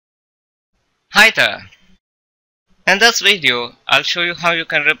Hi there! In this video, I'll show you how you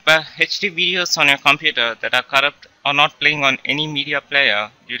can repair HD videos on your computer that are corrupt or not playing on any media player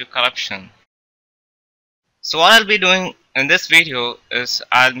due to corruption. So what I'll be doing in this video is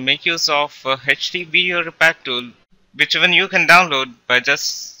I'll make use of a HD video repair tool which even you can download by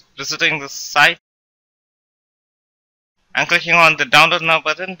just visiting the site and clicking on the download now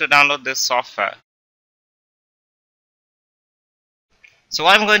button to download this software. So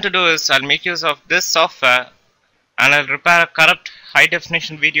what I'm going to do is I'll make use of this software and I'll repair a corrupt high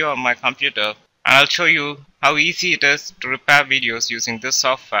definition video on my computer, and I'll show you how easy it is to repair videos using this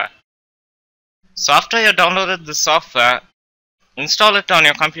software. So after you've downloaded the software, install it on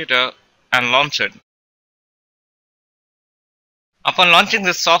your computer and launch it. Upon launching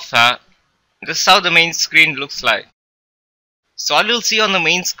this software, this is how the main screen looks like. So all you'll see on the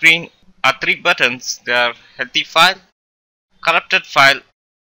main screen are three buttons. They are healthy file, corrupted file,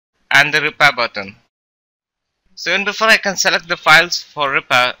 and the repair button. So even before I can select the files for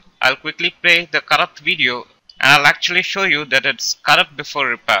repair, I'll quickly play the corrupt video and I'll actually show you that it's corrupt before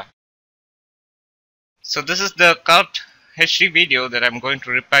repair. So this is the corrupt HD video that I'm going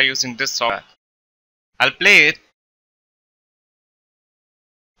to repair using this software. I'll play it,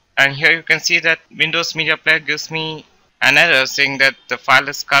 and here you can see that Windows Media Player gives me an error saying that the file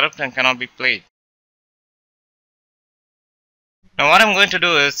is corrupt and cannot be played. Now what I'm going to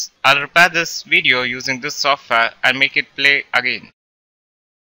do is I'll repair this video using this software and make it play again.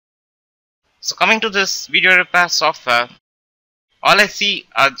 So coming to this video repair software, all I see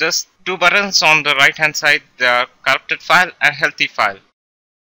are just two buttons on the right hand side. They are corrupted file and healthy file.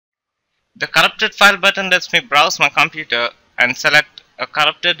 The corrupted file button lets me browse my computer and select a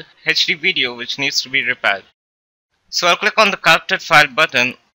corrupted HD video which needs to be repaired. So I'll click on the corrupted file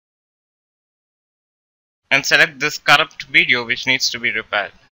button and select this corrupt video which needs to be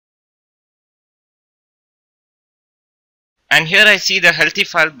repaired. And here I see the healthy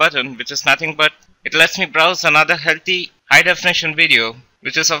file button, which is nothing but it lets me browse another healthy high definition video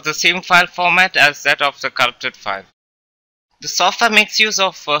which is of the same file format as that of the corrupted file. The software makes use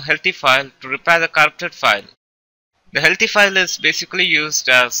of a healthy file to repair the corrupted file. The healthy file is basically used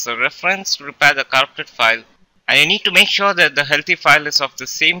as a reference to repair the corrupted file, and you need to make sure that the healthy file is of the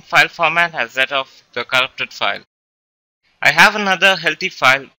same file format as that of the corrupted file. I have another healthy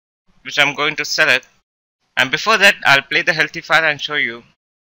file which I'm going to select, and before that I'll play the healthy file and show you.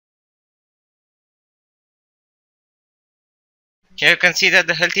 Here you can see that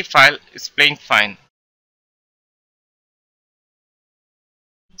the healthy file is playing fine.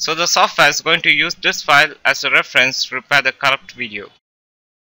 So the software is going to use this file as a reference to repair the corrupt video.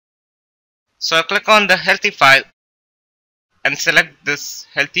 So I click on the healthy file and select this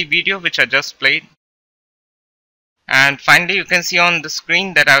healthy video which I just played. And finally you can see on the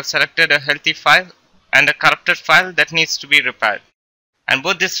screen that I've selected a healthy file and a corrupted file that needs to be repaired. And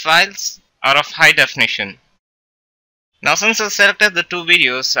both these files are of high definition. Now since I've selected the two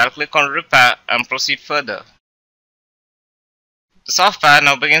videos, I'll click on repair and proceed further. The software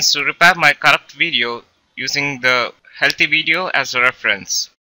now begins to repair my corrupt video using the healthy video as a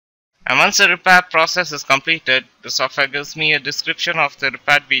reference. And once the repair process is completed, the software gives me a description of the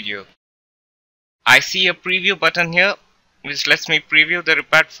repaired video. I see a preview button here which lets me preview the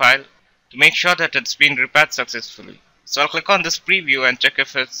repaired file to make sure that it's been repaired successfully. So I'll click on this preview and check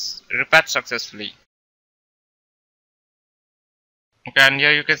if it's repaired successfully. Okay, and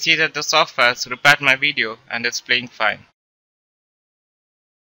here you can see that the software has repaired my video and it's playing fine.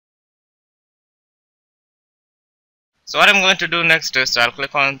 So what I'm going to do next is I'll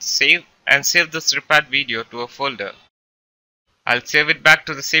click on save and save this repaired video to a folder. I'll save it back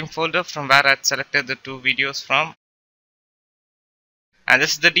to the same folder from where I selected the two videos from. And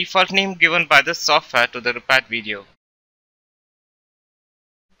this is the default name given by this software to the repaired video.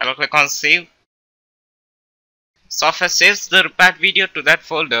 I'll click on save. Software saves the repaired video to that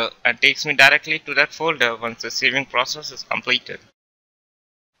folder and takes me directly to that folder once the saving process is completed.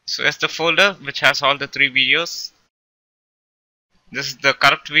 So here's the folder which has all the three videos. This is the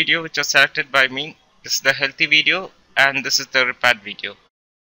corrupt video which was selected by me, this is the healthy video, and this is the repaired video.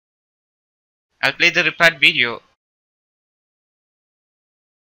 I'll play the repaired video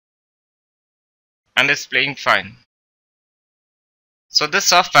and it's playing fine. So this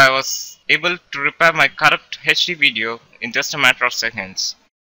software was able to repair my corrupt HD video in just a matter of seconds.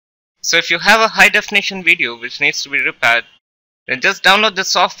 So if you have a high definition video which needs to be repaired, then just download the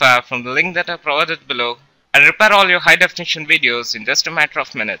software from the link that I provided below and repair all your high definition videos in just a matter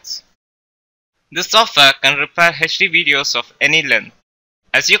of minutes. This software can repair HD videos of any length.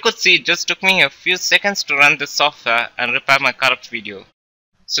 As you could see, it just took me a few seconds to run this software and repair my corrupt video.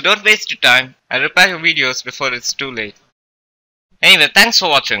 So don't waste your time and repair your videos before it's too late. Anyway, thanks for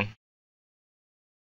watching.